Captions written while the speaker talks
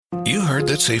You heard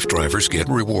that safe drivers get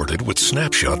rewarded with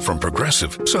Snapshot from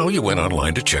Progressive, so you went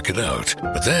online to check it out.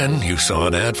 But then you saw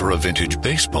an ad for a vintage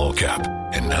baseball cap,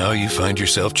 and now you find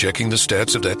yourself checking the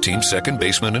stats of that team's second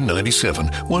baseman in '97,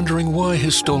 wondering why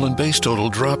his stolen base total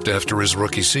dropped after his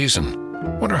rookie season.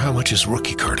 Wonder how much his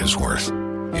rookie card is worth.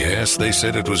 Yes, they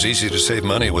said it was easy to save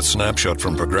money with Snapshot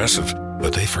from Progressive,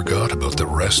 but they forgot about the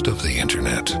rest of the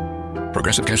internet.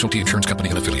 Progressive Casualty Insurance Company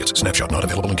and Affiliates. Snapshot not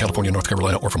available in California, North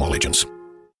Carolina, or from all agents.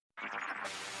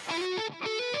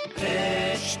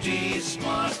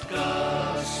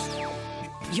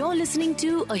 You're listening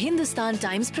to a Hindustan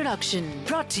Times production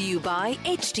brought to you by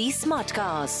HT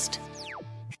Smartcast.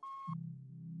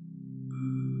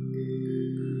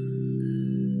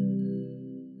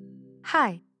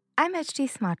 Hi, I'm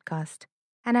HT Smartcast,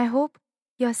 and I hope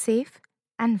you're safe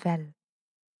and well.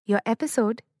 Your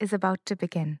episode is about to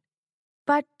begin.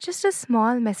 But just a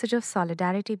small message of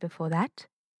solidarity before that.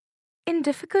 In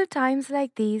difficult times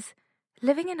like these,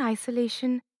 living in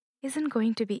isolation isn't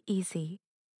going to be easy.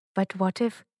 But what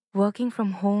if working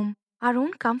from home, our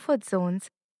own comfort zones,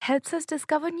 helps us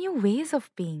discover new ways of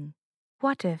being?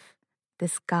 What if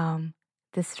this calm,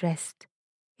 this rest,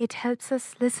 it helps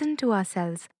us listen to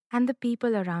ourselves and the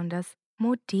people around us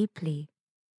more deeply?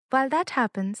 While that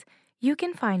happens, you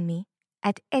can find me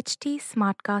at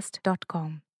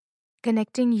htsmartcast.com,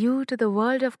 connecting you to the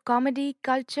world of comedy,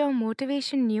 culture,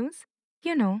 motivation news,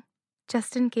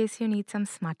 just in case you need some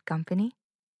smart company.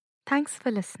 Thanks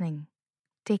for listening.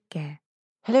 Take care.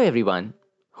 Hello everyone.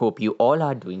 Hope you all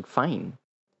are doing fine.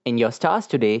 In your stars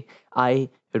today, I,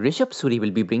 Rishabh Suri, will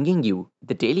be bringing you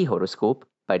the daily horoscope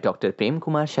by Dr. Prem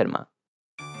Kumar Sharma.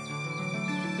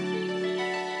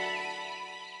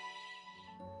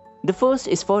 The first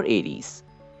is for Aries.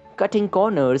 Cutting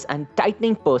corners and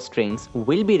tightening purse strings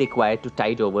will be required to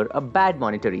tide over a bad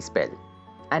monetary spell.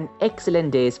 An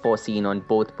excellent day is foreseen on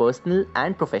both personal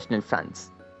and professional fronts.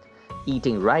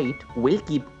 Eating right will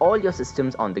keep all your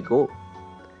systems on the go.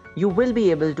 You will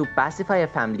be able to pacify a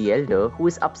family elder who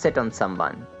is upset on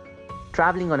someone.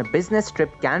 Traveling on a business trip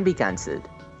can be cancelled.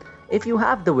 If you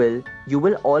have the will, you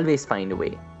will always find a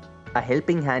way. A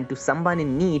helping hand to someone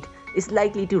in need is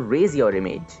likely to raise your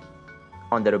image.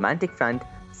 On the romantic front,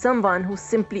 someone who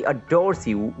simply adores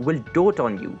you will dote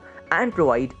on you and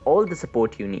provide all the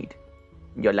support you need.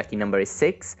 Your lucky number is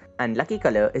 6 and lucky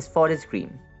color is forest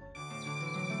green.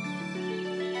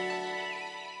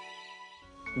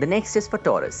 The next is for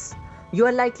Taurus. You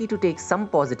are likely to take some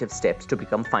positive steps to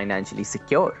become financially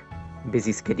secure.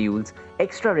 Busy schedules,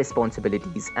 extra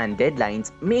responsibilities, and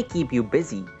deadlines may keep you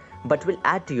busy, but will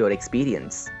add to your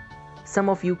experience. Some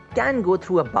of you can go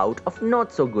through a bout of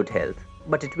not so good health,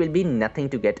 but it will be nothing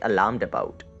to get alarmed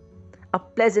about. A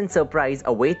pleasant surprise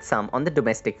awaits some on the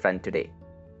domestic front today.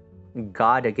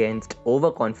 Guard against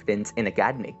overconfidence in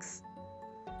academics.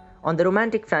 On the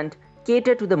romantic front,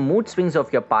 cater to the mood swings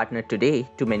of your partner today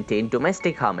to maintain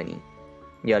domestic harmony.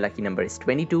 Your lucky number is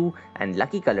 22 and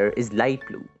lucky color is light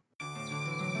blue.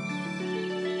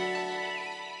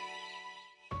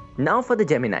 Now for the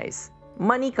Geminis.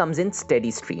 Money comes in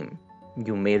steady stream.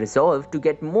 You may resolve to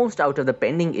get most out of the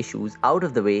pending issues out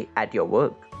of the way at your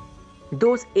work.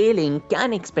 Those ailing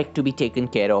can expect to be taken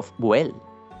care of well.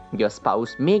 Your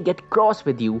spouse may get cross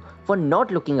with you for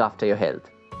not looking after your health.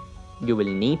 You will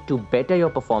need to better your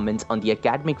performance on the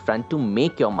academic front to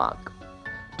make your mark.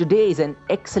 Today is an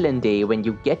excellent day when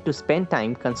you get to spend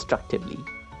time constructively.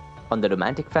 On the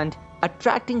romantic front,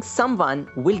 attracting someone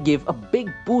will give a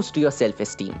big boost to your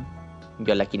self-esteem.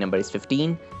 Your lucky number is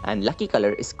 15 and lucky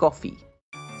color is coffee.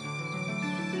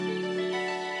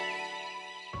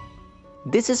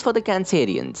 This is for the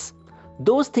Cancerians.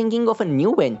 Those thinking of a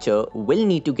new venture will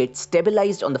need to get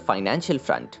stabilized on the financial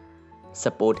front.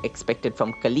 Support expected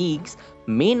from colleagues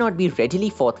may not be readily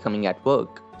forthcoming at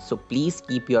work, so please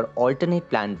keep your alternate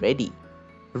plan ready.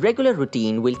 Regular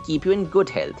routine will keep you in good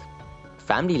health.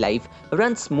 Family life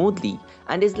runs smoothly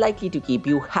and is likely to keep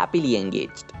you happily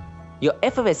engaged. Your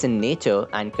effervescent nature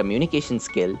and communication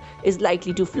skill is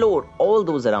likely to floor all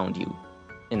those around you.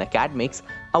 In academics,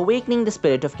 awakening the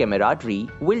spirit of camaraderie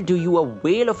will do you a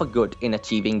whale of a good in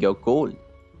achieving your goal.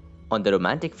 On the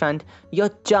romantic front, your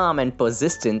charm and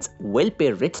persistence will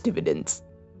pay rich dividends.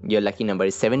 Your lucky number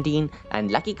is 17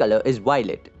 and lucky color is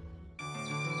violet.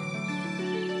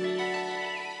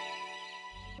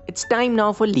 It's time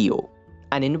now for Leo.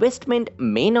 An investment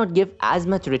may not give as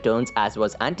much returns as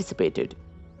was anticipated.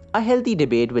 A healthy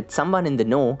debate with someone in the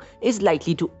know is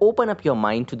likely to open up your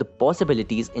mind to the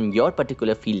possibilities in your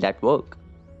particular field at work.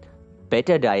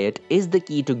 Better diet is the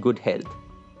key to good health.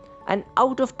 An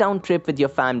out-of-town trip with your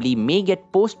family may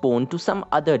get postponed to some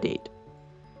other date.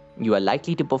 You are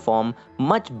likely to perform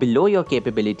much below your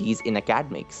capabilities in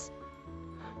academics.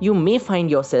 You may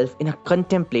find yourself in a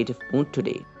contemplative mood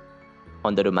today.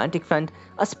 On the romantic front,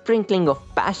 a sprinkling of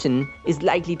passion is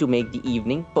likely to make the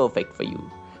evening perfect for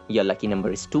you. Your lucky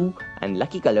number is 2 and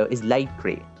lucky color is light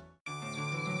grey.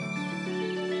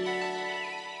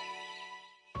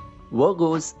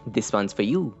 Virgos, this one's for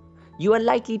you. You are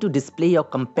likely to display your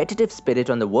competitive spirit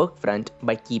on the work front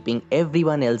by keeping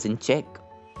everyone else in check.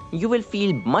 You will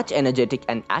feel much energetic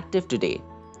and active today.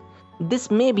 This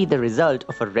may be the result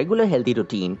of a regular healthy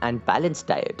routine and balanced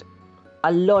diet.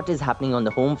 A lot is happening on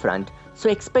the home front, so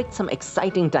expect some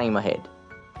exciting time ahead.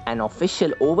 An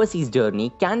official overseas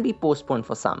journey can be postponed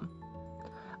for some.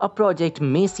 A project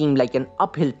may seem like an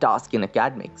uphill task in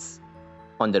academics.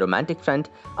 On the romantic front,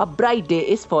 a bright day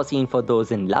is foreseen for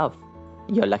those in love.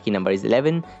 Your lucky number is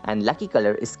 11 and lucky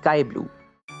color is sky blue.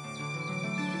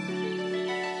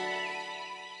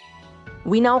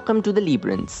 We now come to the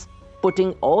Librans.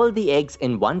 Putting all the eggs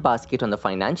in one basket on the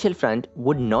financial front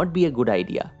would not be a good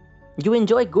idea. You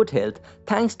enjoy good health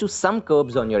thanks to some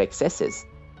curbs on your excesses.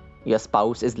 Your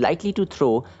spouse is likely to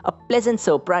throw a pleasant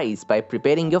surprise by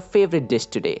preparing your favorite dish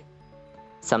today.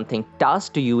 Something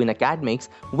tasked to you in academics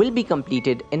will be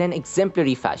completed in an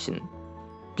exemplary fashion.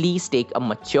 Please take a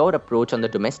mature approach on the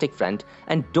domestic front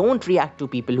and don't react to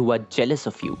people who are jealous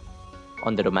of you.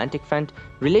 On the romantic front,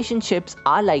 relationships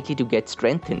are likely to get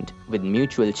strengthened with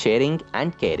mutual sharing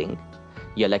and caring.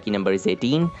 Your lucky number is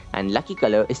 18 and lucky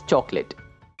color is chocolate.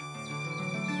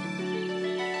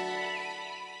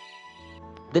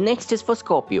 The next is for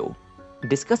Scorpio.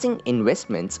 Discussing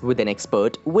investments with an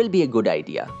expert will be a good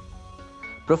idea.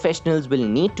 Professionals will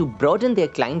need to broaden their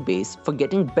client base for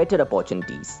getting better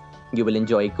opportunities. You will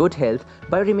enjoy good health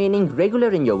by remaining regular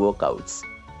in your workouts.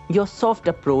 Your soft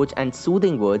approach and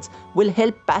soothing words will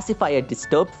help pacify a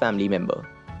disturbed family member.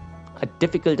 A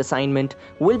difficult assignment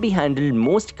will be handled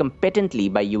most competently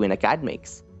by you in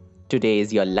academics. Today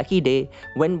is your lucky day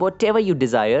when whatever you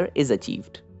desire is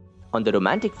achieved. On the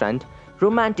romantic front,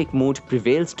 romantic mood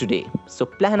prevails today, so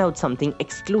plan out something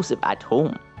exclusive at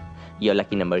home. Your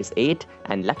lucky number is 8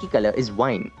 and lucky color is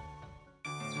wine.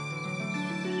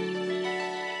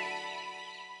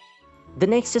 The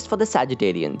next is for the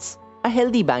Sagittarians. A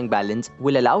healthy bank balance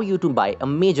will allow you to buy a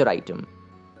major item.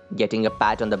 Getting a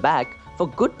pat on the back for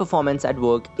good performance at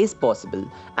work is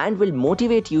possible and will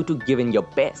motivate you to give in your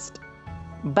best.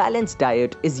 Balanced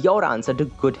diet is your answer to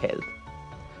good health.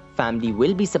 Family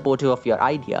will be supportive of your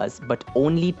ideas, but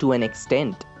only to an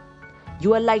extent.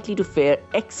 You are likely to fare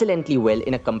excellently well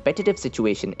in a competitive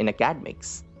situation in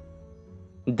academics.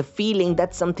 The feeling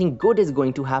that something good is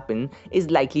going to happen is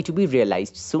likely to be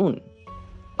realized soon.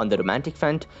 On the romantic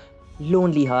front,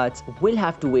 lonely hearts will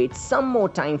have to wait some more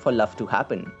time for love to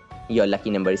happen. Your lucky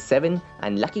number is 7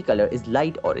 and lucky color is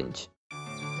light orange.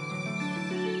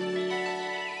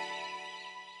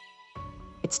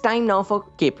 It's time now for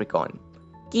Capricorn.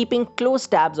 Keeping close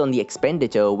tabs on the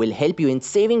expenditure will help you in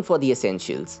saving for the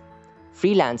essentials.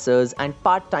 Freelancers and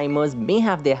part-timers may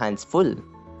have their hands full.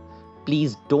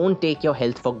 Please don't take your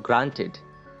health for granted.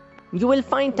 You will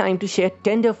find time to share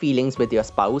tender feelings with your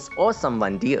spouse or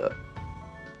someone dear.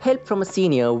 Help from a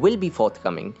senior will be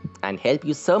forthcoming and help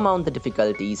you surmount the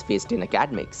difficulties faced in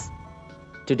academics.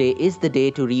 Today is the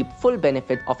day to reap full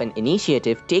benefit of an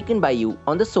initiative taken by you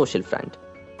on the social front.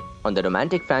 On the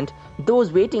romantic front,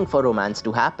 those waiting for romance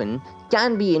to happen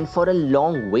can be in for a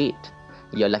long wait.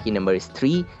 Your lucky number is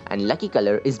 3 and lucky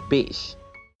color is beige.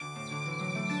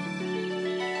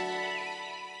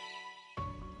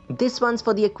 This one's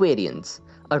for the Aquarians.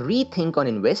 A rethink on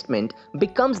investment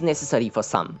becomes necessary for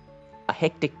some. A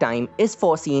hectic time is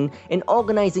foreseen in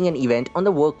organizing an event on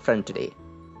the work front today.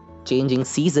 Changing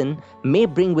season may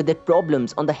bring with it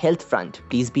problems on the health front.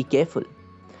 Please be careful.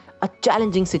 A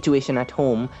challenging situation at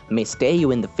home may stare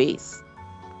you in the face.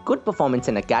 Good performance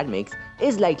in academics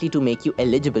is likely to make you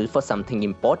eligible for something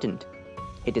important.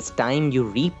 It is time you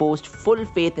repost full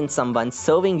faith in someone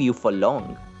serving you for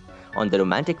long. On the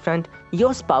romantic front,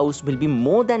 your spouse will be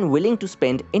more than willing to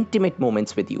spend intimate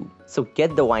moments with you, so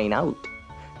get the wine out.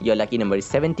 Your lucky number is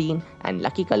 17 and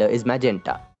lucky color is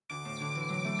magenta.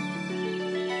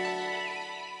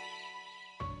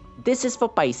 This is for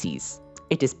Pisces.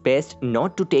 It is best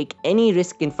not to take any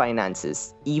risk in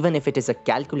finances, even if it is a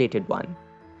calculated one.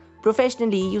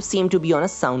 Professionally, you seem to be on a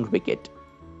sound wicket.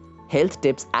 Health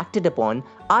tips acted upon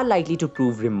are likely to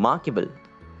prove remarkable.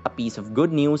 A piece of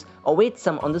good news awaits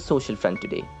some on the social front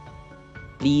today.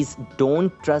 Please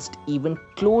don't trust even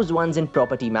close ones in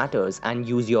property matters and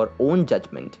use your own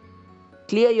judgment.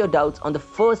 Clear your doubts on the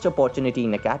first opportunity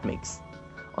in academics.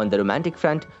 On the romantic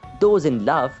front, those in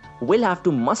love will have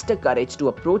to muster courage to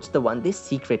approach the one they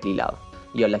secretly love.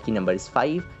 Your lucky number is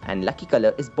 5 and lucky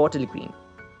color is bottle green.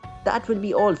 That will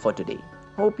be all for today.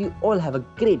 Hope you all have a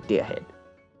great day ahead.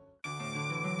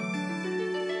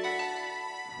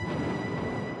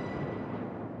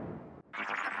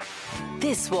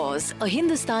 This was a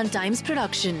Hindustan Times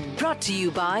production brought to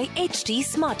you by HT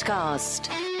Smartcast.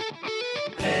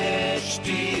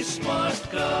 HT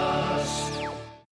Smartcast.